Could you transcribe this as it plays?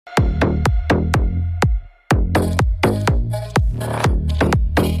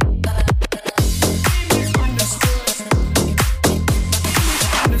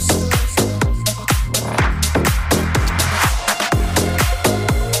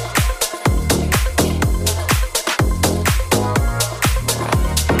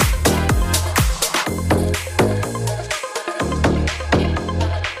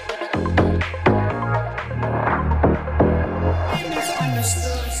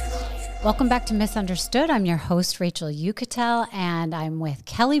Welcome back to Misunderstood. I'm your host, Rachel Uchitel, and I'm with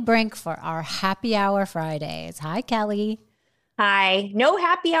Kelly Brink for our Happy Hour Fridays. Hi, Kelly. Hi. No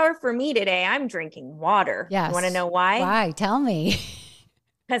happy hour for me today. I'm drinking water. You want to Yes. know why? Why? Tell me.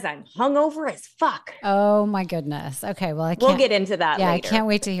 Because I'm hungover as fuck. Oh my goodness. Okay. Well, I We'll can't. get into that Yeah, I later. can't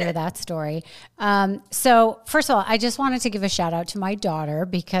wait to hear that story. So, first of all, I just wanted to give a shout out to my daughter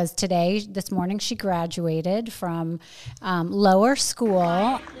because this morning, she graduated from lower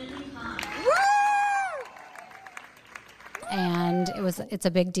school, and it's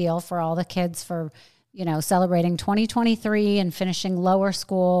a big deal for all the kids for celebrating 2023 and finishing lower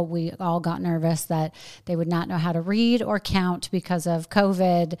school. We all got nervous that they would not know how to read or count because of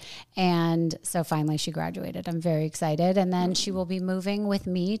COVID. And so finally she graduated. I'm very excited. And then she will be moving with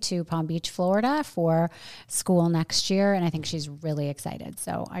me to Palm Beach, Florida for school next year. And I think she's really excited.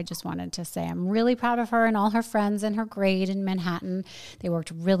 So I just wanted to say I'm really proud of her and all her friends in her grade in Manhattan. They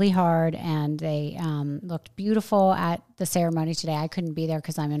worked really hard and they looked beautiful at the ceremony today. I couldn't be there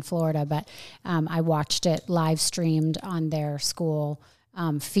because I'm in Florida, but I watched it live streamed on their school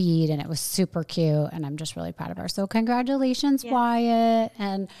feed, and it was super cute. And I'm just really proud of her. So congratulations, Yeah. Wyatt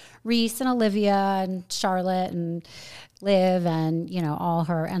and Reese and Olivia and Charlotte and Liv and all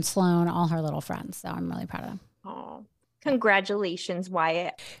her and Sloan, all her little friends. So I'm really proud of them. Oh, congratulations,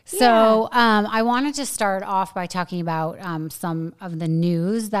 Wyatt. So I wanted to start off by talking about some of the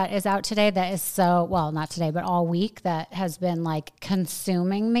news that is out today that is not today, but all week that has been like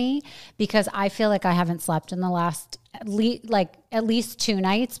consuming me because I feel like I haven't slept in the last at least 2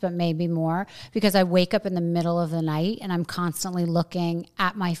 nights, but maybe more, because I wake up in the middle of the night and I'm constantly looking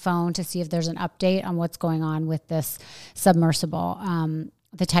at my phone to see if there's an update on what's going on with this submersible.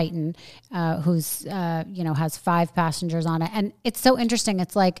 The Titan, who's, has 5 passengers on it. And it's so interesting.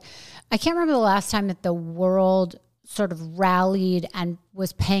 It's like, I can't remember the last time that the world sort of rallied and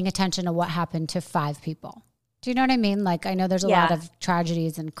was paying attention to what happened to 5 people. Do you know what I mean? Like, I know there's a lot of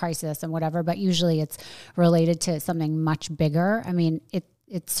tragedies and crisis and whatever, but usually it's related to something much bigger. I mean,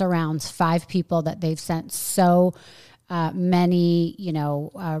 it surrounds 5 people that they've sent so many,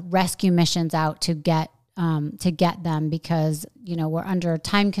 rescue missions out to get them because, we're under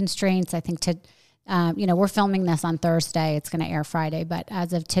time constraints. I think we're filming this on Thursday. It's going to air Friday, but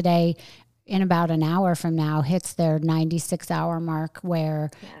as of today, in about an hour from now, hits their 96-hour mark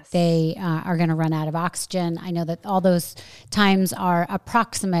where they are going to run out of oxygen. I know that all those times are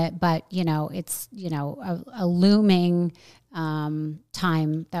approximate, but, it's, a looming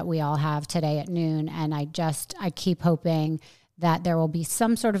time that we all have today at noon. And I keep hoping that there will be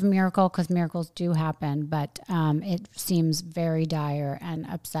some sort of miracle because miracles do happen, but it seems very dire and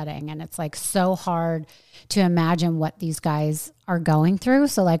upsetting. And it's like so hard to imagine what these guys are going through.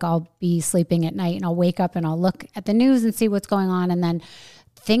 So like I'll be sleeping at night and I'll wake up and I'll look at the news and see what's going on. And then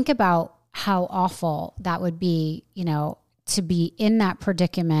think about how awful that would be, to be in that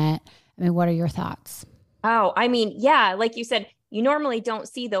predicament. I mean, what are your thoughts? Oh, I mean, yeah, like you said, you normally don't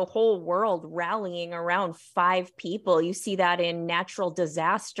see the whole world rallying around 5 people. You see that in natural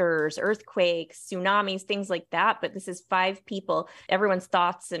disasters, earthquakes, tsunamis, things like that. But this is 5 people. Everyone's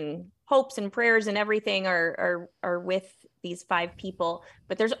thoughts and hopes and prayers and everything are with these 5 people.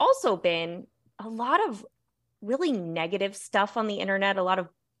 But there's also been a lot of really negative stuff on the internet, a lot of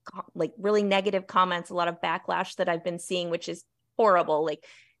like really negative comments, a lot of backlash that I've been seeing, which is horrible. Like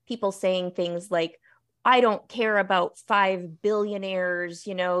people saying things like, I don't care about 5 billionaires,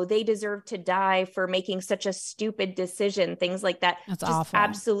 they deserve to die for making such a stupid decision, things like that. That's just awful.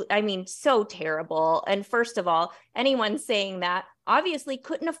 Absolute. I mean, so terrible. And first of all, anyone saying that obviously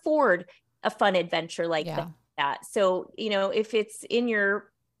couldn't afford a fun adventure like that. So, if it's in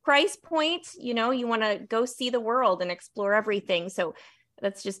your price point, you want to go see the world and explore everything. So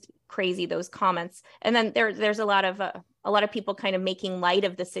that's just crazy, those comments. And then there's a lot of people kind of making light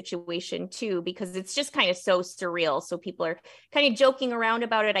of the situation too, because it's just kind of so surreal. So people are kind of joking around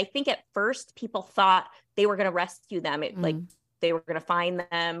about it. I think at first people thought they were going to rescue them. Like they were going to find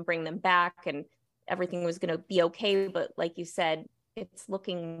them, bring them back, and everything was going to be okay. But like you said, it's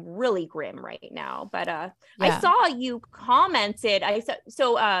looking really grim right now. But I saw you commented.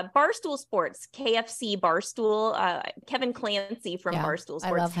 Barstool Sports, KFC Barstool, Kevin Clancy from Barstool Sports.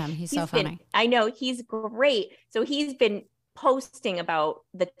 I love him. He's so funny. I know, he's great. So he's been posting about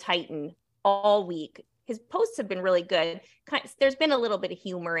the Titan all week. His posts have been really good. There's been a little bit of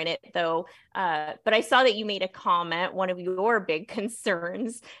humor in it though. But I saw that you made a comment. One of your big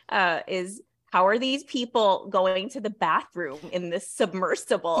concerns is how are these people going to the bathroom in this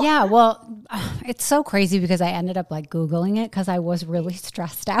submersible? Yeah, well, it's so crazy because I ended up like Googling it because I was really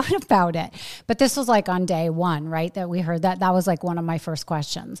stressed out about it. But this was like on day one, right? That we heard that. That was like one of my first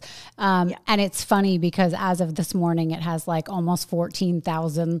questions. And it's funny because as of this morning, it has like almost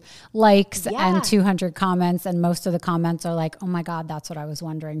 14,000 likes and 200 comments. And most of the comments are like, oh my God, that's what I was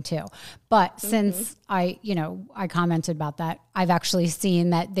wondering too. But since I commented about that, I've actually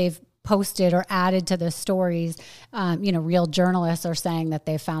seen that they've posted or added to the stories, real journalists are saying that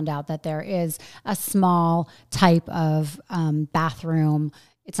they found out that there is a small type of bathroom.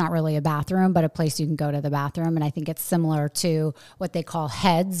 It's not really a bathroom, but a place you can go to the bathroom. And I think it's similar to what they call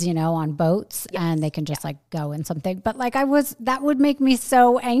heads, on boats, and they can just like go in something. But like that would make me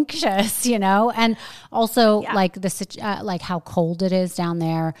so anxious, and also like like how cold it is down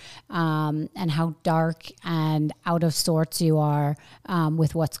there, and how dark and out of sorts you are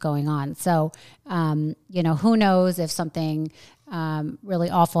with what's going on. So, who knows if something really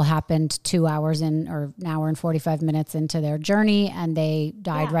awful happened 2 hours in, or an hour and 45 minutes into their journey, and they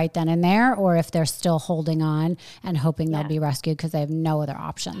died right then and there, or if they're still holding on and hoping they'll be rescued because they have no other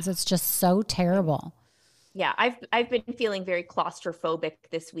options. It's just so terrible. Yeah, I've been feeling very claustrophobic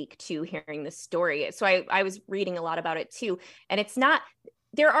this week too, hearing this story. So I was reading a lot about it too. And it's not,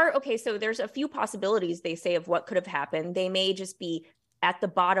 so there's a few possibilities, they say, of what could have happened. They may just be at the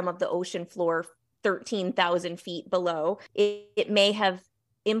bottom of the ocean floor, 13,000 feet below. It may have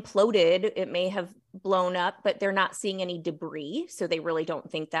imploded. It may have blown up, but they're not seeing any debris. So they really don't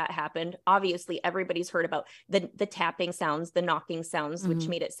think that happened. Obviously, everybody's heard about the tapping sounds, the knocking sounds, which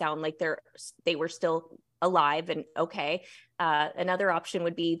made it sound like they were still alive and okay. Another option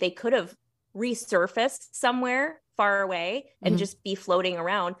would be they could have resurfaced somewhere far away and just be floating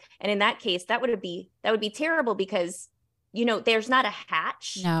around. And in that case, that would be terrible because there's not a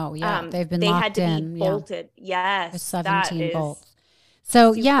hatch. No, they've been they locked had to in. Be bolted. Yes, there's 17 bolts.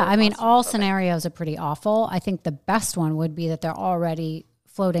 So all scenarios are pretty awful. I think the best one would be that they're already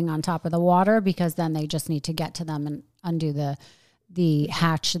floating on top of the water, because then they just need to get to them and undo the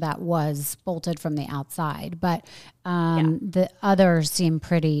hatch that was bolted from the outside. But the others seem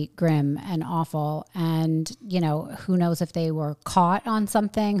pretty grim and awful. And, who knows if they were caught on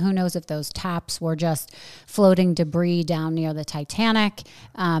something? Who knows if those taps were just floating debris down near the Titanic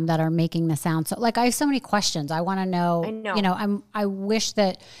that are making the sound? So like, I have so many questions. I want to know, I wish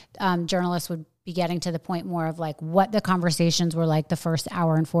that journalists would be getting to the point more of like what the conversations were like the first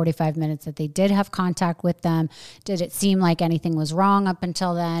hour and 45 minutes that they did have contact with them. Did it seem like anything was wrong up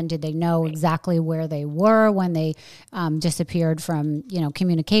until then? Did they know exactly where they were when they disappeared from,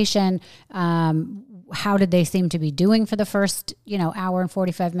 communication? How did they seem to be doing for the first, hour and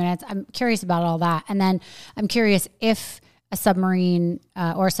 45 minutes? I'm curious about all that. And then I'm curious if a submarine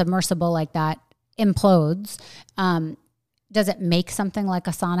or a submersible like that implodes, does it make something like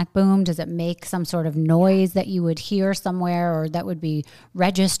a sonic boom? Does it make some sort of noise that you would hear somewhere, or that would be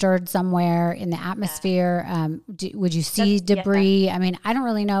registered somewhere in the atmosphere? Would you see debris? I mean, I don't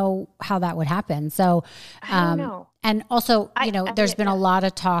really know how that would happen. So, I don't know. And also, there's been a lot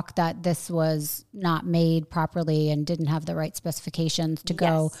of talk that this was not made properly and didn't have the right specifications to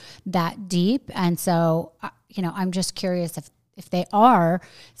go that deep. And so, I'm just curious if they are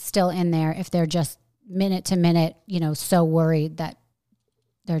still in there, if they're just minute to minute, so worried that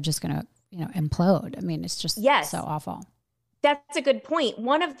they're just going to, implode. I mean, it's just so awful. That's a good point.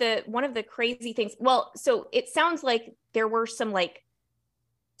 One of the crazy things, well, so it sounds like there were some, like,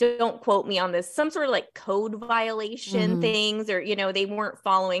 don't quote me on this, some sort of like code violation things, or, they weren't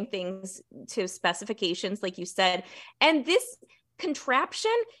following things to specifications, like you said. And this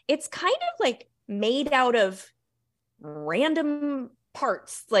contraption, it's kind of like made out of random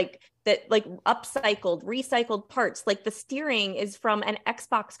parts, like that, like recycled parts. Like the steering is from an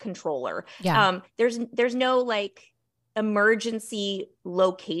Xbox controller. There's no like emergency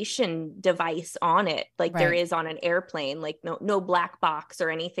location device on it, like there is on an airplane. Like no black box or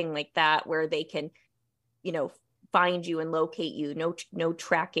anything like that where they can find you and locate you. No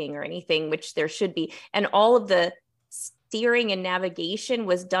tracking or anything, which there should be. And all of the steering and navigation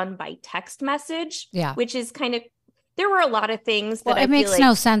was done by text message, which is kind of, there were a lot of things that it makes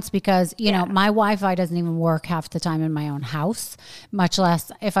no sense because, my Wi-Fi doesn't even work half the time in my own house, much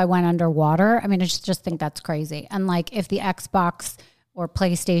less if I went underwater. I mean, I just think that's crazy. And like if the Xbox or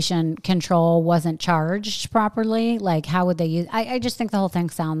PlayStation control wasn't charged properly, like how would they use? I just think the whole thing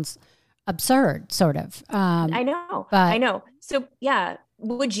sounds absurd, sort of. I know. So yeah.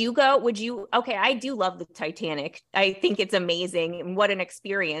 Would you go? Okay, I do love the Titanic. I think it's amazing. And what an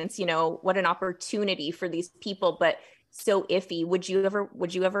experience, what an opportunity for these people, but so iffy. Would you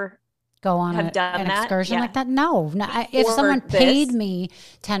ever go on an excursion like that? No. If someone paid me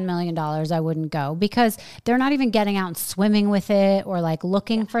 $10 million, I wouldn't go, because they're not even getting out and swimming with it or like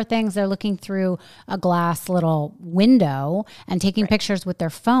looking for things. They're looking through a glass little window and taking pictures with their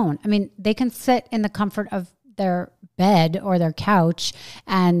phone. I mean, they can sit in the comfort of their bed or their couch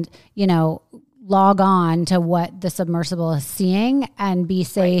and, you know, log on to what the submersible is seeing and be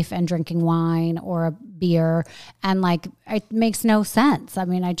safe and drinking wine or a beer. And like, it makes no sense. I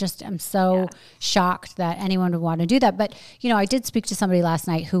mean, I just am so shocked that anyone would want to do that. But, you know, I did speak to somebody last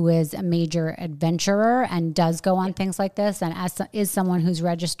night who is a major adventurer and does go on things like this, and is someone who's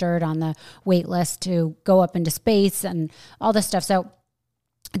registered on the wait list to go up into space and all this stuff. So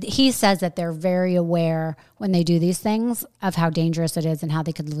he says that they're very aware when they do these things of how dangerous it is and how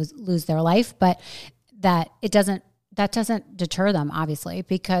they could lose their life, but that doesn't deter them, obviously,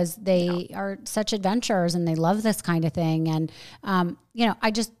 because they are such adventurers and they love this kind of thing. And, you know,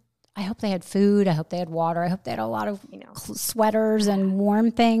 I hope they had food. I hope they had water. I hope they had a lot of sweaters and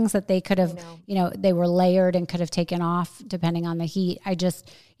warm things that they could have, you know, they were layered and could have taken off depending on the heat. I just,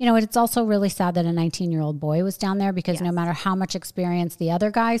 you know, it's also really sad that a 19-year-old boy was down there, because no matter how much experience the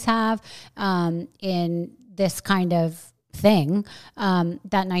other guys have in this kind of thing, that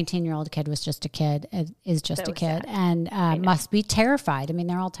 19-year-old kid was just a kid, is just a kid, and must be terrified. I mean,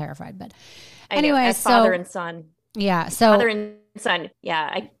 they're all terrified, but anyway, father and son. Yeah. So father and son.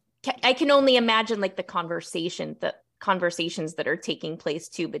 Yeah. I can only imagine like the conversations that are taking place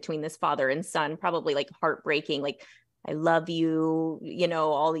too between this father and son, probably like heartbreaking, like, I love you, you know,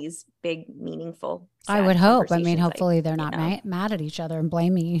 all these big, meaningful. I would hope. I mean, hopefully they're not mad at each other and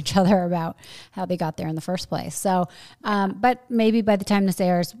blaming each other about how they got there in the first place. So, but maybe by the time this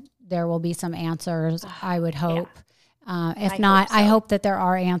airs, there will be some answers, I would hope. If not, I hope that there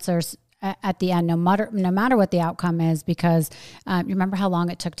are answers at the end, no matter what the outcome is, because you remember how long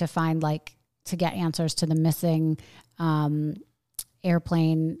it took to get answers to the missing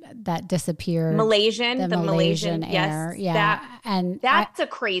airplane that disappeared. The Malaysian Air. Yes, yeah. And that's a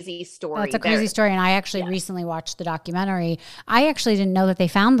crazy story. That's a crazy story. And I actually recently watched the documentary. I actually didn't know that they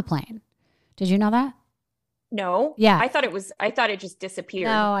found the plane. Did you know that? No. Yeah. I thought it just disappeared.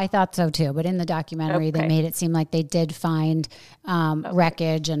 No, I thought so too. But in the documentary, they made it seem like they did find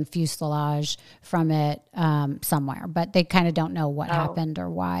wreckage and fuselage from it somewhere, but they kind of don't know what happened or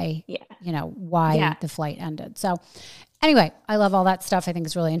why, why the flight ended. So anyway, I love all that stuff. I think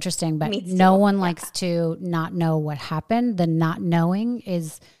it's really interesting, but no one likes to not know what happened. The not knowing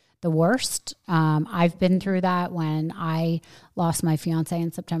is the worst. I've been through that when I lost my fiance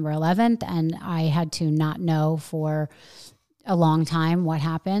on September 11th, and I had to not know for a long time what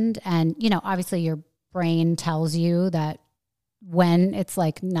happened. And, you know, obviously your brain tells you that when it's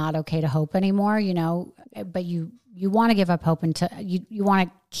like not okay to hope anymore, you know, but you want to give up hope until you want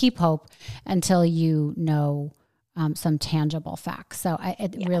to keep hope until you know some tangible facts. So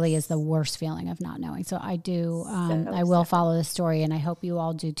it really is the worst feeling of not knowing. So I do, I will follow this story, and I hope you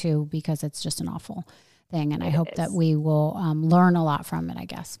all do too, because it's just an awful thing. And I hope that we will learn a lot from it, I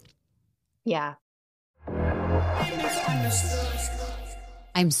guess. Yeah.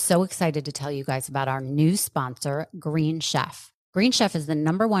 I'm so excited to tell you guys about our new sponsor, Green Chef. Green Chef is the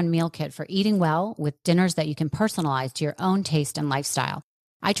 #1 meal kit for eating well, with dinners that you can personalize to your own taste and lifestyle.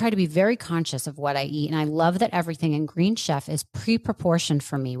 I try to be very conscious of what I eat, and I love that everything in Green Chef is pre-proportioned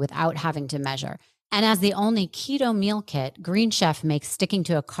for me without having to measure. And as the only keto meal kit, Green Chef makes sticking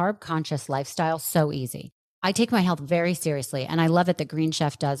to a carb-conscious lifestyle so easy. I take my health very seriously, and I love it that Green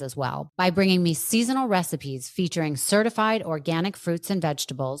Chef does as well, by bringing me seasonal recipes featuring certified organic fruits and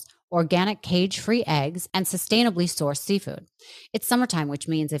vegetables, organic cage-free eggs, and sustainably sourced seafood. It's summertime, which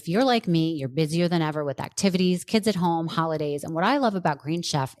means if you're like me, you're busier than ever with activities, kids at home, holidays. And what I love about Green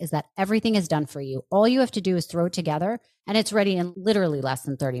Chef is that everything is done for you. All you have to do is throw it together, and it's ready in literally less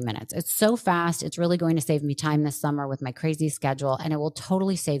than 30 minutes. It's so fast. It's really going to save me time this summer with my crazy schedule, and it will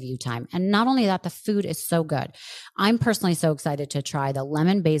totally save you time. And not only that, the food is so good. I'm personally so excited to try the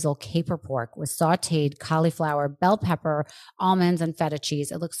lemon basil caper pork with sauteed cauliflower, bell pepper, almonds, and feta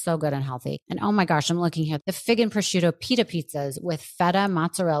cheese. It looks so good and healthy. And oh my gosh, I'm looking here. The fig and prosciutto pita pizzas with feta,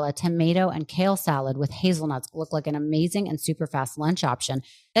 mozzarella, tomato, and kale salad with hazelnuts look like an amazing and super fast lunch option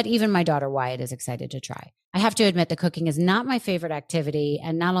that even my daughter Wyatt is excited to try. I have to admit, the cooking is not my favorite activity.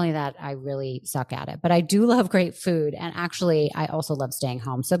 And not only that, I really suck at it, but I do love great food. And actually, I also love staying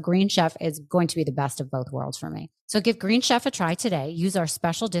home. So Green Chef is going to be the best of both worlds for me. So give Green Chef a try today. Use our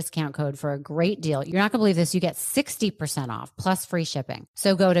special discount code for a great deal. You're not going to believe this. You get 60% off plus free shipping.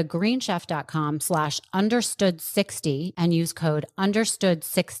 So go to greenchef.com/understood60 and use code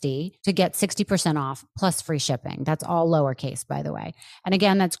understood60 to get 60% off plus free shipping. That's all lowercase, by the way. And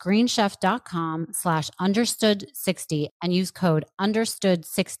again, that's greenchef.com/understood60 and use code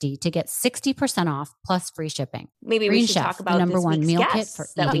understood60 to get 60% off plus free shipping. Maybe Green we should Chef, talk about the number this one week's meal kit guests for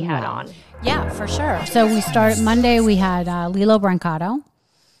that we eating had well. on. Yeah, for sure. So we started Monday. We had Lilo Brancato,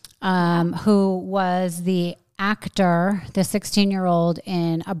 who was the actor, the 16-year-old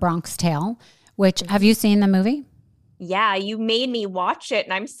in A Bronx Tale. Which have you seen the movie? Yeah, you made me watch it,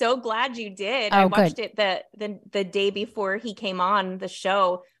 and I'm so glad you did. I watched it the day before he came on the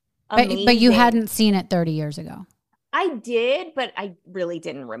show. But you hadn't seen it 30 years ago. I did, but I really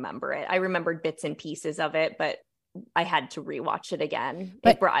didn't remember it. I remembered bits and pieces of it, but I had to rewatch it again.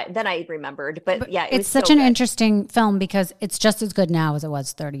 Then I remembered. But yeah, it's such an interesting film because it's just as good now as it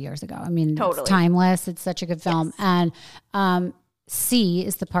was 30 years ago. I mean, totally. It's timeless. It's such a good film. Yes. And C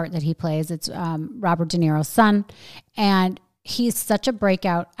is the part that he plays. It's Robert De Niro's son. And he's such a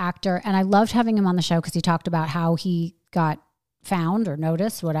breakout actor. And I loved having him on the show because he talked about how he got found or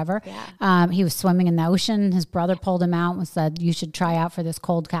noticed, whatever. Yeah. He was swimming in the ocean. His brother pulled him out and said, you should try out for this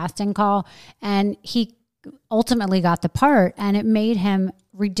cold casting call. And he ultimately got the part, and it made him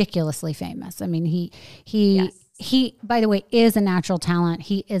ridiculously famous. I mean, he, by the way, is a natural talent.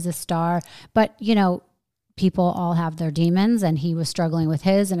 He is a star, but you know, people all have their demons, and he was struggling with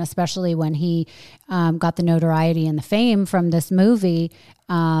his, and especially when he got the notoriety and the fame from this movie,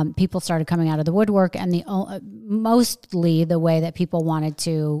 people started coming out of the woodwork, and mostly the way that people wanted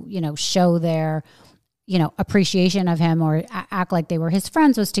to, you know, show their, you know, appreciation of him or act like they were his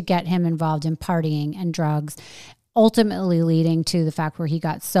friends was to get him involved in partying and drugs, ultimately leading to the fact where he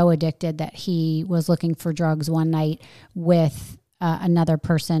got so addicted that he was looking for drugs one night with another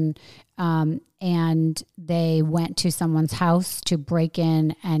person, and they went to someone's house to break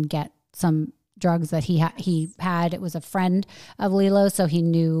in and get some drugs that he had. It was a friend of Lilo, so he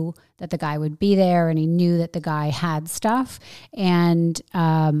knew that the guy would be there, and he knew that the guy had stuff. And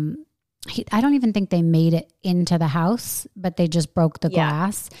I don't even think they made it into the house, but they just broke the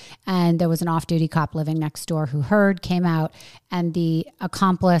glass. And there was an off-duty cop living next door who came out, and the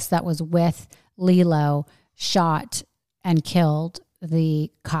accomplice that was with Lilo shot and killed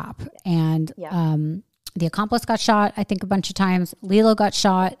the cop. And the accomplice got shot, I think, a bunch of times. Lilo got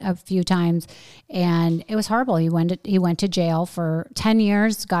shot a few times, and it was horrible. He went to jail for 10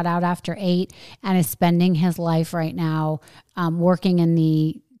 years, got out after 8, and is spending his life right now working in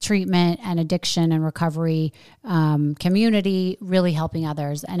the treatment and addiction and recovery community, really helping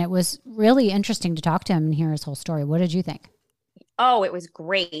others. And it was really interesting to talk to him and hear his whole story. What did you think? Oh, it was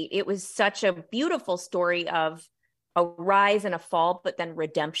great. It was such a beautiful story of a rise and a fall, but then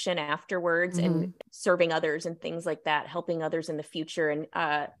redemption afterwards, and serving others and things like that, helping others in the future. And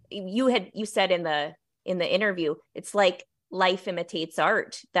you said in the interview, it's like life imitates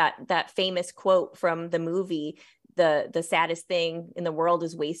art, that famous quote from the movie, the saddest thing in the world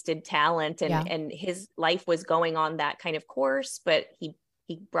is wasted talent. And his life was going on that kind of course, but he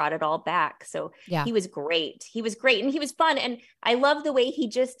brought it all back. So he was great. He was great. And he was fun. And I love the way he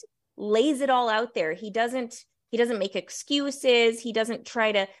just lays it all out there. He doesn't make excuses. He doesn't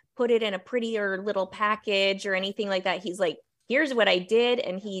try to put it in a prettier little package or anything like that. He's like, here's what I did.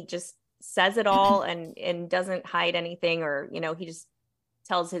 And he just says it all and doesn't hide anything, or, you know, he just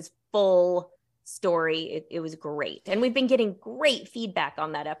tells his full story. It was great. And we've been getting great feedback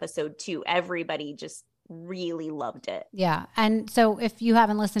on that episode too. Everybody just really loved it. Yeah. And so if you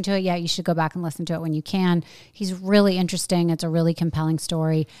haven't listened to it yet, you should go back and listen to it when you can. He's really interesting. It's a really compelling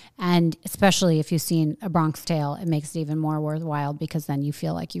story. And especially if you've seen A Bronx Tale, it makes it even more worthwhile because then you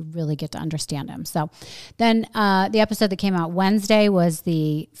feel like you really get to understand him. So then the episode that came out Wednesday was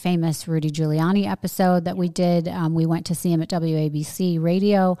the famous Rudy Giuliani episode that we did. We went to see him at WABC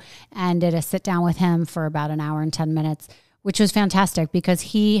Radio and did a sit down with him for about an hour and 10 minutes, which was fantastic because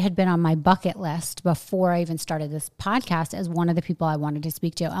he had been on my bucket list before I even started this podcast as one of the people I wanted to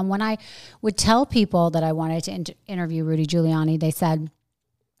speak to. And when I would tell people that I wanted to interview Rudy Giuliani, they said,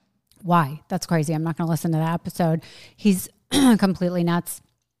 why? That's crazy. I'm not going to listen to that episode. He's completely nuts.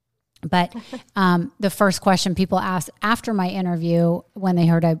 But the first question people asked after my interview when they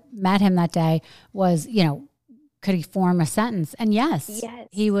heard I met him that day was, you know, could he form a sentence? And yes,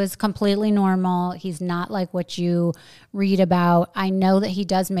 he was completely normal. He's not like what you read about. I know that he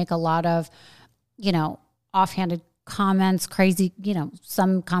does make a lot of, you know, offhanded comments, crazy, you know,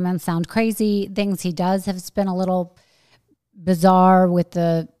 some comments sound crazy. Things he does have been a little bizarre with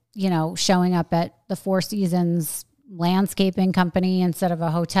the, you know, showing up at the Four Seasons landscaping company instead of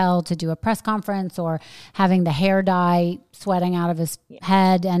a hotel to do a press conference, or having the hair dye sweating out of his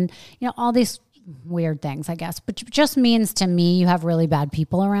head, and, you know, all these weird things, I guess. But it just means to me you have really bad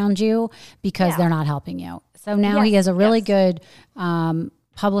people around you because they're not helping you. So now he has a really good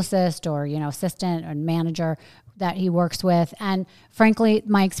publicist, or, you know, assistant or manager that he works with. And frankly,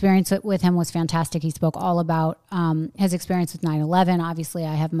 my experience with him was fantastic. He spoke all about his experience with 9/11. Obviously,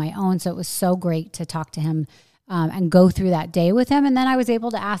 I have my own. So it was so great to talk to him and go through that day with him. And then I was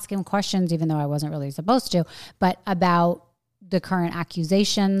able to ask him questions, even though I wasn't really supposed to, but about the current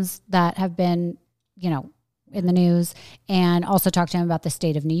accusations that have been, you know, in the news, and also talk to him about the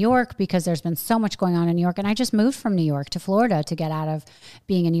state of New York, because there's been so much going on in New York. And I just moved from New York to Florida to get out of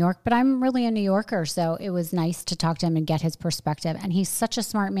being in New York, but I'm really a New Yorker. So it was nice to talk to him and get his perspective. And he's such a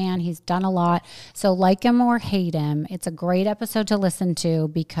smart man. He's done a lot. So like him or hate him, it's a great episode to listen to,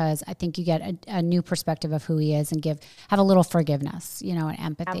 because I think you get a new perspective of who he is, and have a little forgiveness, you know, and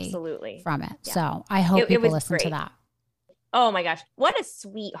empathy from it. Yeah. So I hope people listen to that. Oh my gosh, what a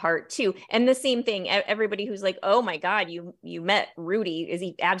sweetheart too. And the same thing, everybody who's like, oh my God, you met Rudy. Is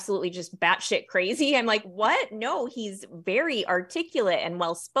he absolutely just batshit crazy? I'm like, what? No, he's very articulate and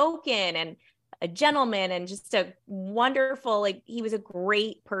well-spoken and a gentleman, and just a wonderful, like, he was a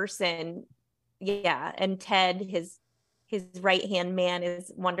great person. Yeah. And Ted, his right-hand man,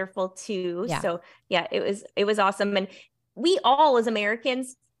 is wonderful too. Yeah. So yeah, it was awesome. And we all, as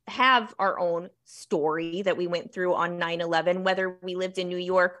Americans, have our own story that we went through on 9/11, whether we lived in New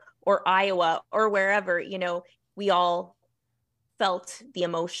York or Iowa or wherever. You know, we all felt the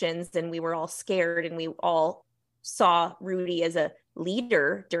emotions, and we were all scared, and we all saw Rudy as a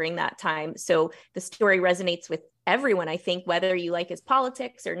leader during that time. So the story resonates with everyone, I think, whether you like his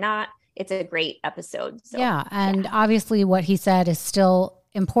politics or not. It's a great episode. So, obviously what he said is still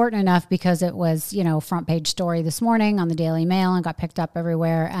important enough, because it was, you know, front page story this morning on the Daily Mail and got picked up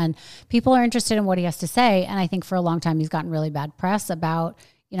everywhere, and people are interested in what he has to say. And I think for a long time he's gotten really bad press about,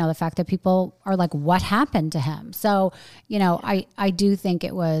 you know, the fact that people are like, what happened to him? So, you know, I do think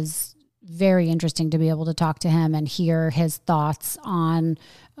it was very interesting to be able to talk to him and hear his thoughts on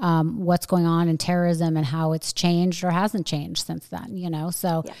what's going on in terrorism and how it's changed or hasn't changed since then, you know?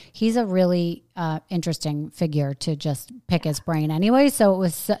 So he's a really interesting figure to just pick his brain anyway. So it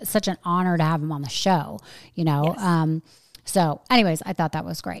was such an honor to have him on the show, you know? Yes. So anyways, I thought that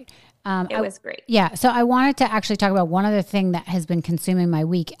was great. It was great. Yeah. So I wanted to actually talk about one other thing that has been consuming my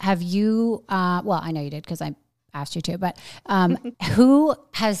week. Have you, well, I know you did, because I asked you to, but who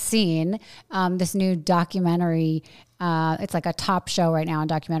has seen this new documentary? It's like a top show right now on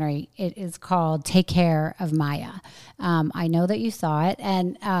documentary. It is called Take Care of Maya. I know that you saw it,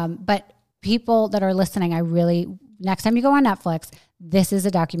 and but people that are listening, next time you go on Netflix, this is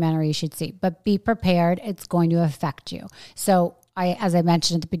a documentary you should see, but be prepared. It's going to affect you. So as I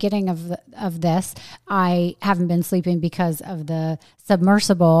mentioned at the beginning of this, I haven't been sleeping because of the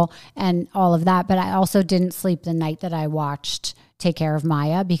submersible and all of that, but I also didn't sleep the night that I watched Take Care of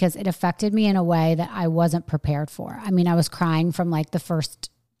Maya, because it affected me in a way that I wasn't prepared for. I mean, I was crying from like the first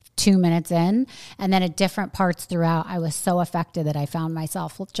 2 minutes in, and then at different parts throughout, I was so affected that I found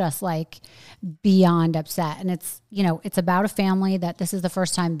myself just like beyond upset. And it's, you know, it's about a family that this is the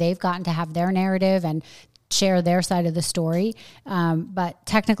first time they've gotten to have their narrative and share their side of the story. But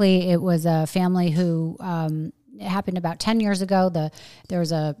technically it was a family who, it happened about 10 years ago. There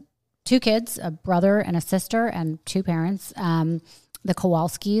was two kids, a brother and a sister, and two parents. The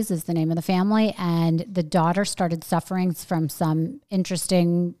Kowalskis is the name of the family. And the daughter started suffering from some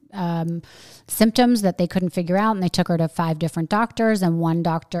interesting symptoms that they couldn't figure out. And they took her to 5 different doctors, and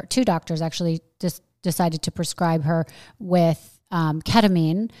two doctors actually just decided to prescribe her with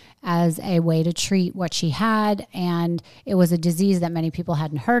ketamine as a way to treat what she had. And it was a disease that many people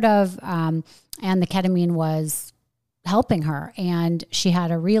hadn't heard of. And the ketamine was helping her, and she had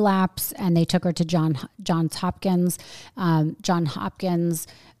a relapse, and they took her to Johns Hopkins. John Hopkins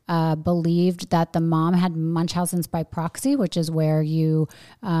believed that the mom had Munchausen's by proxy, which is where you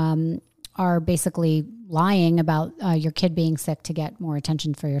are basically lying about your kid being sick to get more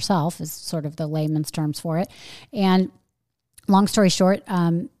attention for yourself, is sort of the layman's terms for it. And long story short,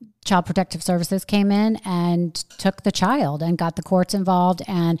 Child Protective Services came in and took the child and got the courts involved.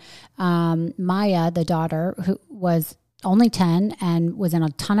 And Maya, the daughter, who was only 10 and was in a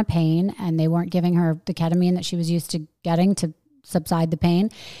ton of pain, and they weren't giving her the ketamine that she was used to getting to subside the pain.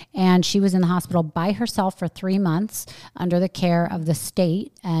 And she was in the hospital by herself for 3 months under the care of the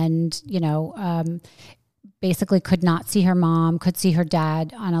state. And, you know, basically could not see her mom, could see her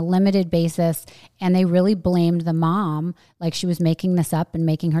dad on a limited basis. And they really blamed the mom, like she was making this up and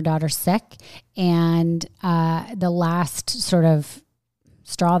making her daughter sick. And the last sort of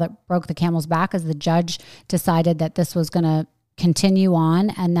straw that broke the camel's back is the judge decided that this was going to continue on,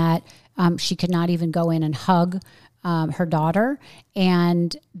 and that she could not even go in and hug her daughter.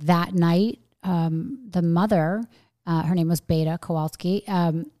 And that night, the mother, her name was Beta Kowalski,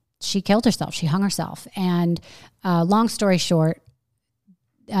 she killed herself. She hung herself. And long story short,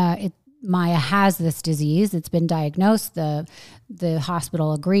 Maya has this disease. It's been diagnosed. The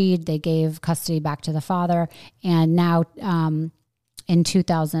hospital agreed. They gave custody back to the father. And now in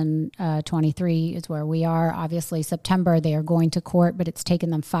 2023 is where we are. Obviously, September, they are going to court, but it's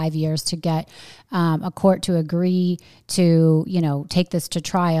taken them 5 years to get a court to agree to, take this to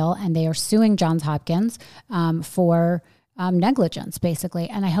trial. And they are suing Johns Hopkins for negligence, basically.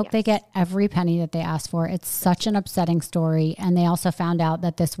 And I hope they get every penny that they asked for. It's such an upsetting story. And they also found out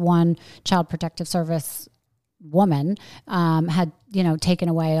that this one Child Protective Service woman had, taken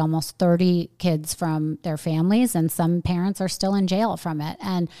away almost 30 kids from their families, and some parents are still in jail from it.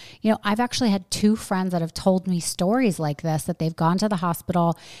 And, I've actually had 2 friends that have told me stories like this, that they've gone to the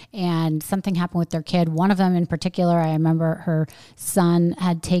hospital and something happened with their kid. One of them in particular, I remember her son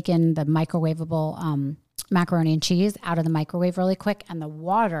had taken the microwavable macaroni and cheese out of the microwave really quick, and the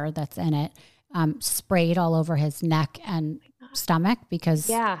water that's in it sprayed all over his neck and stomach because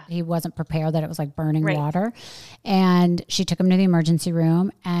he wasn't prepared that it was like burning water. And she took him to the emergency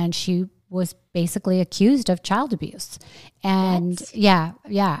room, and she was basically accused of child abuse. And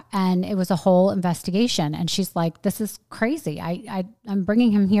and it was a whole investigation. And she's like, this is crazy. I'm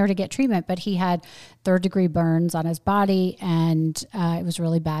bringing him here to get treatment, but he had 3rd-degree burns on his body, and it was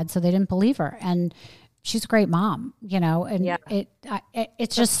really bad. So they didn't believe her. And she's a great mom, and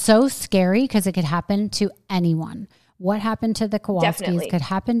it's just so scary because it could happen to anyone. What happened to the Kowalskis could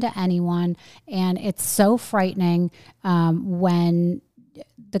happen to anyone. And it's so frightening when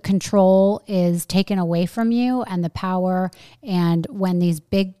the control is taken away from you and the power, and when these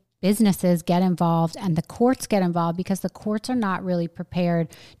big businesses get involved and the courts get involved, because the courts are not really prepared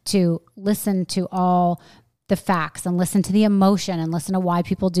to listen to all the facts and listen to the emotion and listen to why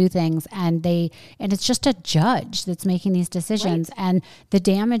people do things. And it's just a judge that's making these decisions, and the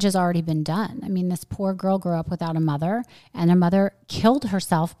damage has already been done. I mean, this poor girl grew up without a mother, and her mother killed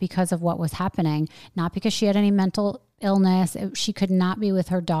herself because of what was happening, not because she had any mental illness. She could not be with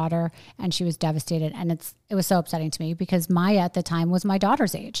her daughter, and she was devastated. And it was so upsetting to me because Maya at the time was my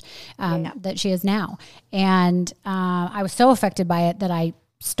daughter's age that she is now. And I was so affected by it that I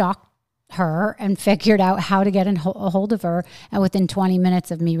stalked her and figured out how to get a hold of her. And within 20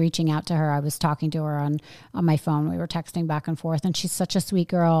 minutes of me reaching out to her, I was talking to her on my phone. We were texting back and forth, and she's such a sweet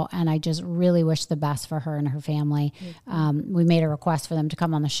girl. And I just really wish the best for her and her family. Mm-hmm. We made a request for them to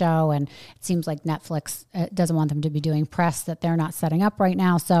come on the show, and it seems like Netflix doesn't want them to be doing press that they're not setting up right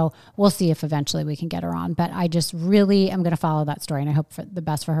now. So we'll see if eventually we can get her on. But I just really am going to follow that story, and I hope for the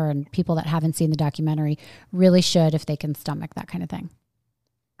best for her, and people that haven't seen the documentary really should, if they can stomach that kind of thing.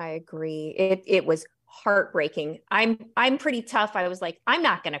 I agree. It was heartbreaking. I'm pretty tough. I was like, I'm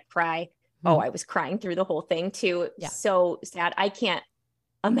not going to cry. Oh, I was crying through the whole thing too. Yeah. So sad. I can't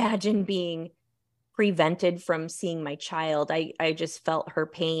imagine being prevented from seeing my child. I just felt her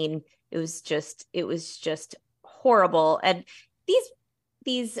pain. It was just horrible. And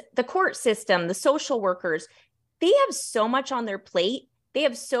the court system, the social workers, they have so much on their plate. They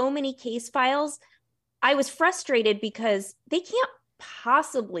have so many case files. I was frustrated because they can't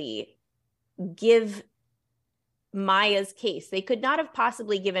possibly give Maya's case. They could not have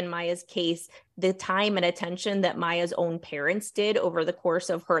possibly given Maya's case the time and attention that Maya's own parents did over the course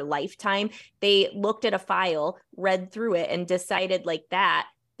of her lifetime. They looked at a file, read through it, and decided like that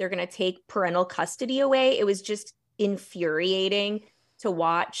they're going to take parental custody away. It was just infuriating to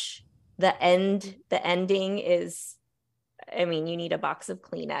watch. The ending is, I mean, you need a box of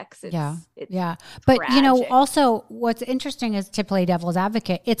Kleenex. It's But, tragic. Also what's interesting is, to play devil's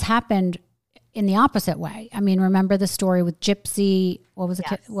advocate, it's happened in the opposite way. I mean, remember the story with Gypsy? What was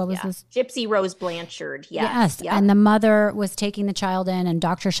this? Gypsy Rose Blanchard. Yes. Yep. And the mother was taking the child in and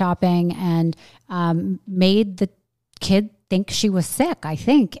doctor shopping, and made the kid think she was sick, I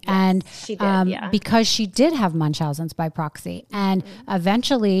think. Yes, and she did, because she did have Munchausen's by proxy. And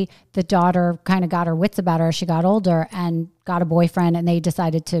eventually the daughter kind of got her wits about her as she got older and got a boyfriend, and they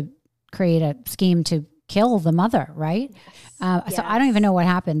decided to create a scheme to kill the mother, right? Yes. So I don't even know what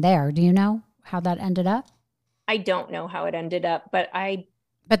happened there. Do you know how that ended up? I don't know how it ended up, but I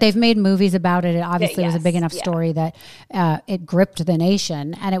But they've made movies about it. It obviously was a big enough story that it gripped the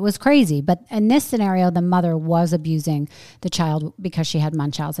nation, and it was crazy. But in this scenario, the mother was abusing the child because she had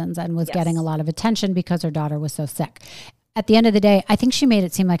Munchausen's and was getting a lot of attention because her daughter was so sick. At the end of the day, I think she made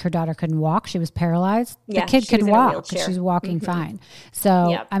it seem like her daughter couldn't walk. She was paralyzed. The kid could walk. She was walking fine.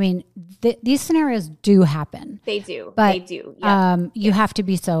 So, I mean, these scenarios do happen. They do. But, they do. You have to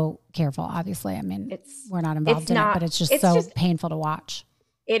be so careful, obviously. I mean, we're not involved in it, but it's just painful to watch.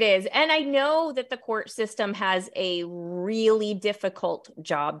 It is. And I know that the court system has a really difficult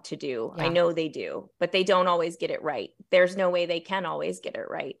job to do. I know they do, but they don't always get it right. There's no way they can always get it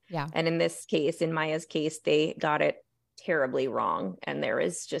right. Yeah. And in this case, in Maya's case, they got it terribly wrong, and there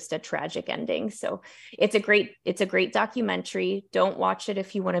is just a tragic ending. So it's a great documentary. Don't watch it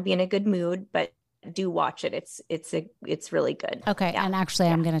if you want to be in a good mood, but do watch it. It's really good. Okay. And actually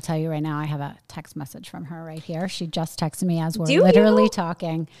I'm going to tell you right now, I have a text message from her right here. She just texted me as we're literally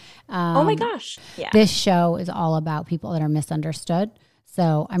talking. Oh my gosh. Yeah. This show is all about people that are misunderstood.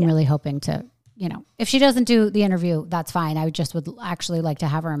 So I'm really hoping to, if she doesn't do the interview, that's fine. I just would actually like to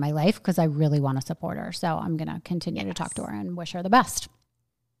have her in my life because I really want to support her. So I'm going to continue to talk to her and wish her the best.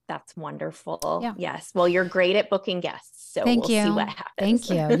 That's wonderful. Yeah. Yes. Well, you're great at booking guests. So we'll see what happens. Thank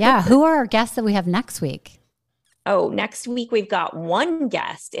you. Yeah. Who are our guests that we have next week? Oh, next week we've got one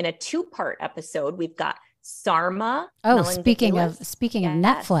guest in a 2-part episode. We've got Sarma. Oh, speaking of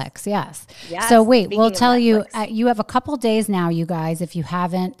Netflix, yes. So wait, we'll tell you, you have a couple days now, you guys, if you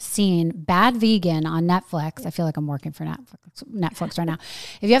haven't seen Bad Vegan on Netflix. I feel like I'm working for Netflix right now.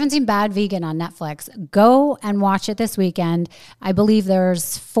 If you haven't seen Bad Vegan on Netflix, go and watch it this weekend. I believe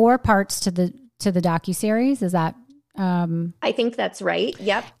there's 4 parts to the docuseries. Is that? I think that's right.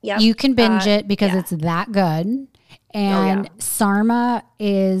 Yep. You can binge it because it's that good. And Sarma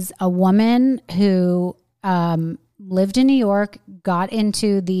is a woman who lived in New York, got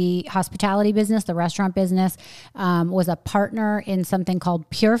into the hospitality business, the restaurant business, was a partner in something called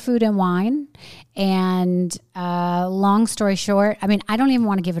Pure Food and Wine. And long story short, I mean, I don't even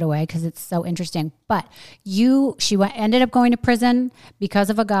want to give it away because it's so interesting, but ended up going to prison because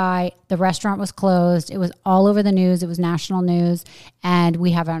of a guy. The restaurant was closed. It was all over the news. It was national news. And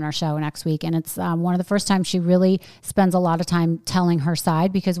we have it on our show next week. And it's one of the first times she really spends a lot of time telling her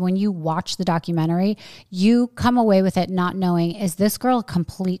side, because when you watch the documentary, you come away with it not knowing, is this girl a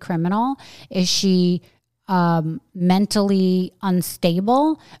complete criminal? Is she mentally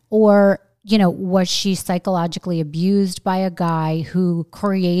unstable? Or was she psychologically abused by a guy who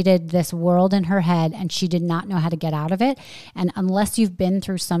created this world in her head and she did not know how to get out of it? And unless you've been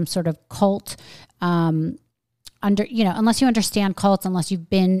through some sort of cult, unless you understand cults, unless you've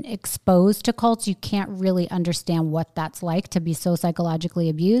been exposed to cults, you can't really understand what that's like to be so psychologically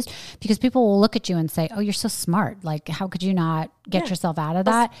abused, because people will look at you and say, oh, you're so smart. Like, how could you not get yourself out of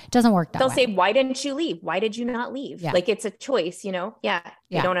that? It doesn't work that way. They'll say, why didn't you leave? Why did you not leave? Like, it's a choice, You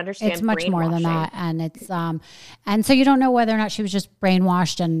don't understand. It's much more than that. And it's, and so you don't know whether or not she was just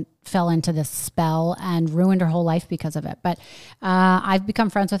brainwashed and fell into this spell and ruined her whole life because of it. But I've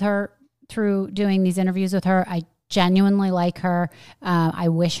become friends with her through doing these interviews with her. I genuinely like her. I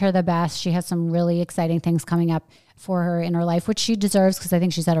wish her the best. She has some really exciting things coming up for her in her life, which she deserves, because I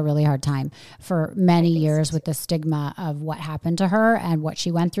think she's had a really hard time for many years with the stigma of what happened to her and what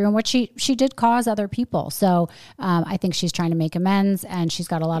she went through and what she did cause other people. So I think she's trying to make amends, and she's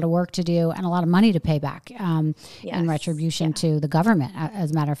got a lot of work to do and a lot of money to pay back in retribution to the government. As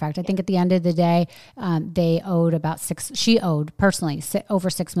a matter of fact, I think at the end of the day, she owed personally over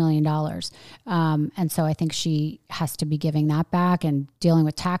 $6 million. And so I think she has to be giving that back and dealing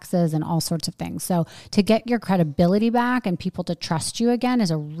with taxes and all sorts of things. So to get your credibility back and people to trust you again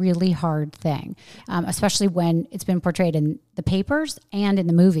is a really hard thing, especially when it's been portrayed in the papers and in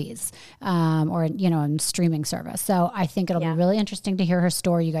the movies, or in streaming service. So I think it'll be really interesting to hear her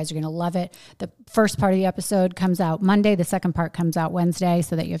story. You guys are going to love it. The first part of the episode comes out Monday. The second part comes out Wednesday,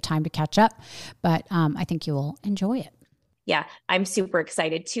 so that you have time to catch up. But I think you will enjoy it. Yeah, I'm super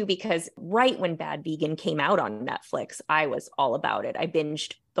excited too, because right when Bad Vegan came out on Netflix, I was all about it. I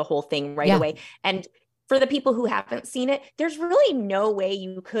binged the whole thing right away. And for the people who haven't seen it, there's really no way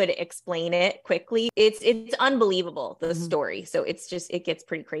you could explain it quickly. It's unbelievable, the story. So it gets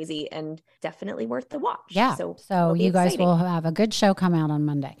pretty crazy and definitely worth the watch. Yeah. So you guys will have a good show come out on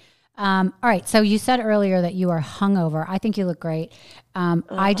Monday. All right. So you said earlier that you are hungover. I think you look great.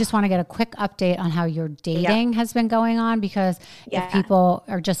 I just want to get a quick update on how your dating has been going on, because if people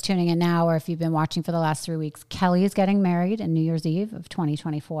are just tuning in now, or if you've been watching for the last 3 weeks, Kelly is getting married in New Year's Eve of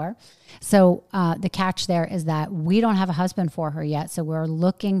 2024. So the catch there is that we don't have a husband for her yet. So we're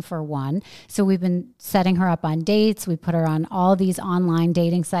looking for one. So we've been setting her up on dates. We put her on all these online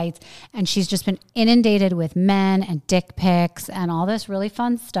dating sites, and she's just been inundated with men and dick pics and all this really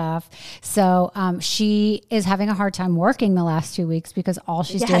fun stuff. So she is having a hard time working the last 2 weeks because all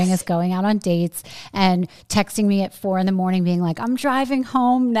she's doing is going out on dates and texting me at 4 a.m. being like, I'm driving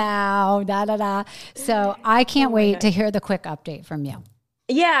home now, da, da, da. So I can't wait to hear the quick update from you.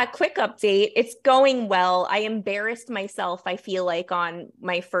 Yeah, quick update. It's going well. I embarrassed myself, I feel like, on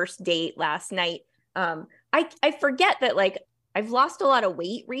my first date last night. I forget that, like, I've lost a lot of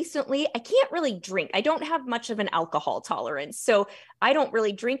weight recently. I can't really drink. I don't have much of an alcohol tolerance, so I don't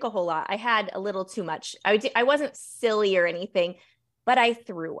really drink a whole lot. I had a little too much. I wasn't silly or anything, but I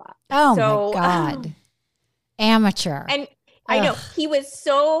threw up. Oh my God. Amateur. And I know, he was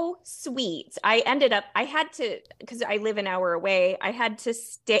so sweet. I had to, because I live an hour away, I had to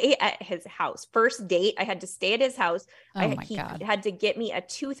stay at his house. First date, I had to stay at his house. He had to get me a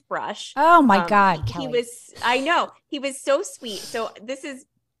toothbrush. Oh my God, Kelly. He was so sweet. So this is,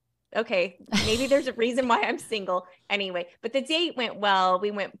 okay, maybe there's a reason why I'm single anyway, but the date went well.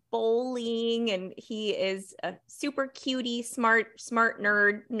 We went bowling, and he is a super cutie, smart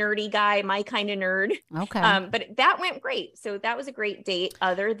nerdy guy, my kind of nerd. Okay. But that went great. So that was a great date.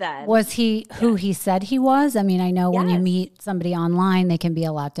 Other than, was he who he said he was? I mean, I know when you meet somebody online, they can be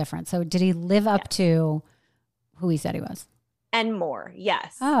a lot different. So did he live up to who he said he was? And more.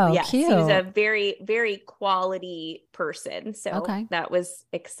 Yes. Oh, yes. cute. He was a very, very quality person. So that was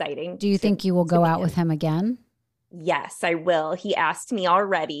exciting. Do you think you will go out with him again? Yes, I will. He asked me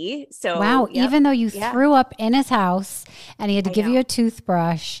already. So wow, even though you threw up in his house and he had to give you a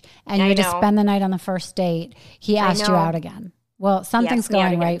toothbrush and you had to spend the night on the first date, he asked you out again. Well, something's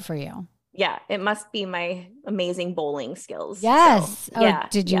going right for you. Yeah, it must be my amazing bowling skills. Yes. So,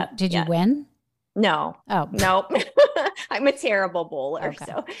 did you win? No. Oh, no. I'm a terrible bowler. Okay.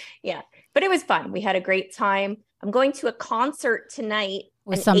 So but it was fun. We had a great time. I'm going to a concert tonight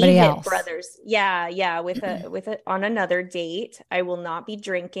with somebody else. Brothers. Yeah. With on another date. I will not be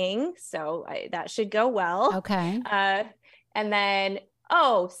drinking. So that should go well. Okay. And then,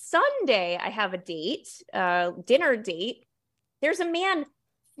 Sunday I have a date, dinner date. There's a man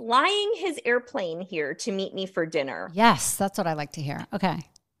flying his airplane here to meet me for dinner. Yes. That's what I like to hear. Okay.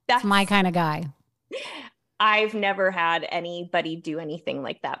 That's my kind of guy. I've never had anybody do anything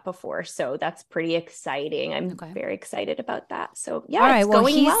like that before. So that's pretty exciting. I'm very excited about that. So all right. Well,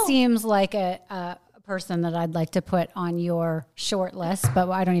 he seems like a person that I'd like to put on your short list, but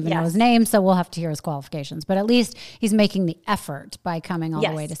I don't even know his name. So we'll have to hear his qualifications, but at least he's making the effort by coming all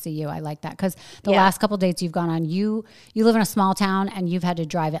the way to see you. I like that. Cause the last couple of dates you've gone on, you live in a small town and you've had to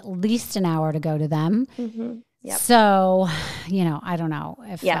drive at least an hour to go to them. Mm-hmm. Yep. So, I don't know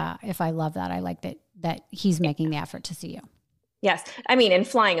if I love that. I like that he's making the effort to see you. Yes. I mean, and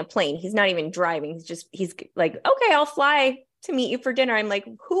flying a plane, he's not even driving. He's like, okay, I'll fly to meet you for dinner. I'm like,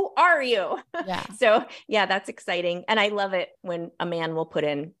 who are you? Yeah. So that's exciting. And I love it when a man will put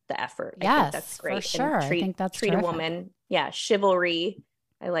in the effort. Yes, I think that's great. For sure. I think that's treat terrific. A woman. Yeah. Chivalry.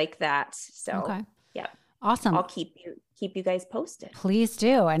 I like that. So awesome. I'll keep you guys posted. Please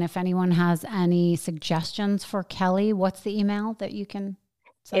do. And if anyone has any suggestions for Kelly, what's the email that you can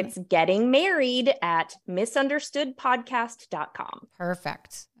send? It's gettingmarried@misunderstoodpodcast.com.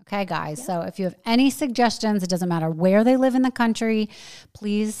 Perfect. Okay, guys. Yeah. So if you have any suggestions, it doesn't matter where they live in the country,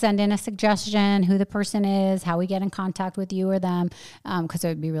 please send in a suggestion, who the person is, how we get in contact with you or them, because it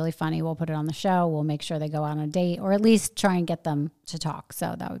would be really funny. We'll put it on the show. We'll make sure they go on a date, or at least try and get them to talk.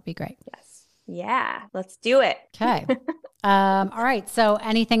 So that would be great. Yes. Yeah, let's do it. Okay. All right. So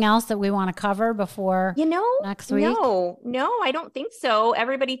anything else that we want to cover before next week? No, I don't think so.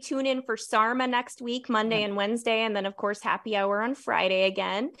 Everybody tune in for Sarma next week, Monday and Wednesday. And then of course, happy hour on Friday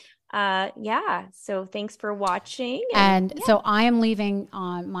again. So thanks for watching. So I am leaving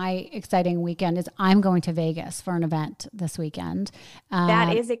on my exciting weekend is I'm going to Vegas for an event this weekend.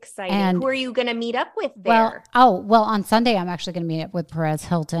 That is exciting. And who are you going to meet up with there? Well, on Sunday, I'm actually going to meet up with Perez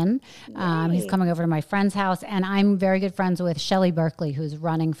Hilton. He's coming over to my friend's house, and I'm very good friends with Shelley Berkeley, who's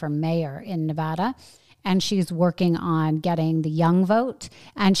running for mayor in Nevada. And she's working on getting the young vote.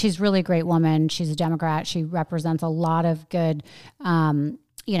 And she's really a great woman. She's a Democrat. She represents a lot of good,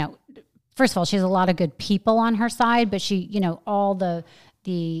 first of all, she has a lot of good people on her side, but she, all the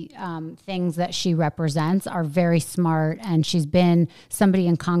things that she represents are very smart. And she's been somebody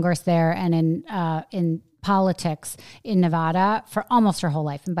in Congress there and in politics in Nevada for almost her whole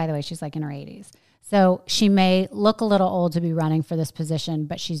life. And by the way, she's like in her 80s. So she may look a little old to be running for this position,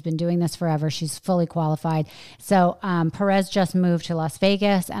 but she's been doing this forever. She's fully qualified. So Perez just moved to Las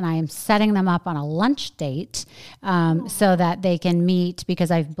Vegas, and I am setting them up on a lunch date so that they can meet,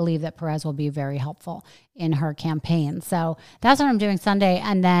 because I believe that Perez will be very helpful in her campaign. So that's what I'm doing Sunday.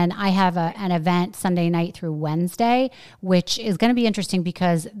 And then I have an event Sunday night through Wednesday, which is going to be interesting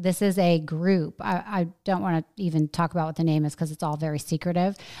because this is a group. I don't want to even talk about what the name is because it's all very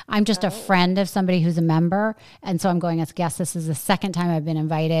secretive. I'm just a friend of somebody who's a member. And so I'm going as a guest. This is the second time I've been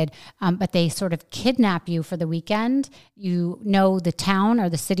invited, but they sort of kidnap you for the weekend. You know the town or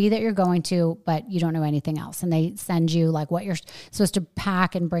the city that you're going to, but you don't know anything else. And they send you like what you're supposed to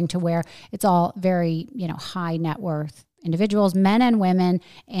pack and bring to wear. It's all very, high net worth individuals, men and women.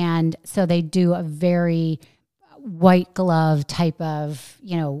 And so they do a very white glove type of,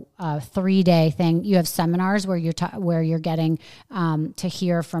 3-day thing. You have seminars where you're getting to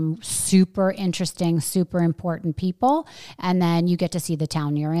hear from super interesting, super important people. And then you get to see the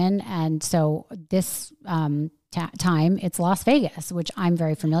town you're in. And so this, time it's Las Vegas, which I'm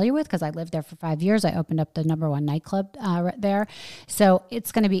very familiar with because I lived there for 5 years. I opened up the #1 nightclub right there. So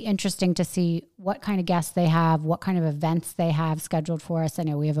it's going to be interesting to see what kind of guests they have, what kind of events they have scheduled for us. I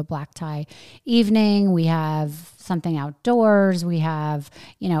know we have a black tie evening. We have something outdoors. We have,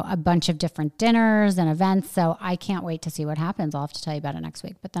 a bunch of different dinners and events. So I can't wait to see what happens. I'll have to tell you about it next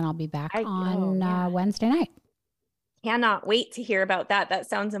week, but then I'll be back on Wednesday night. Cannot wait to hear about that. That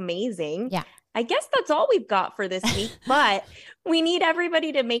sounds amazing. Yeah. I guess that's all we've got for this week, but we need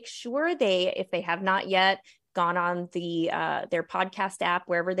everybody to make sure if they have not yet gone on their podcast app,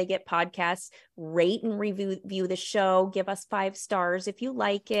 wherever they get podcasts, rate and review the show, give us 5 stars. If you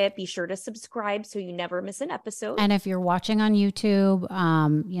like it, be sure to subscribe so you never miss an episode. And if you're watching on YouTube,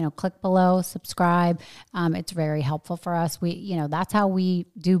 click below, subscribe. It's very helpful for us. That's how we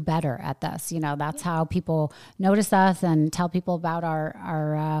do better at this. That's how people notice us and tell people about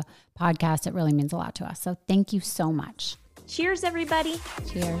our podcast. It really means a lot to us. So thank you so much. Cheers, everybody.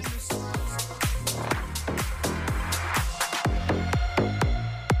 Cheers.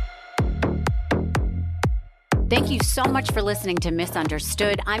 Thank you so much for listening to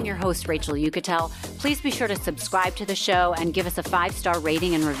Misunderstood. I'm your host, Rachel Uchitel. Please be sure to subscribe to the show and give us a 5-star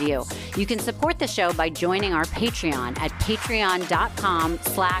rating and review. You can support the show by joining our Patreon at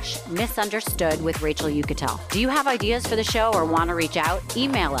patreon.com/misunderstood with Rachel Uchitel. Do you have ideas for the show or want to reach out?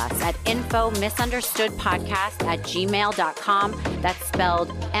 Email us at info_misunderstoodpodcast@gmail.com. That's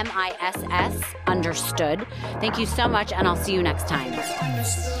spelled MISS understood. Thank you so much, and I'll see you next time.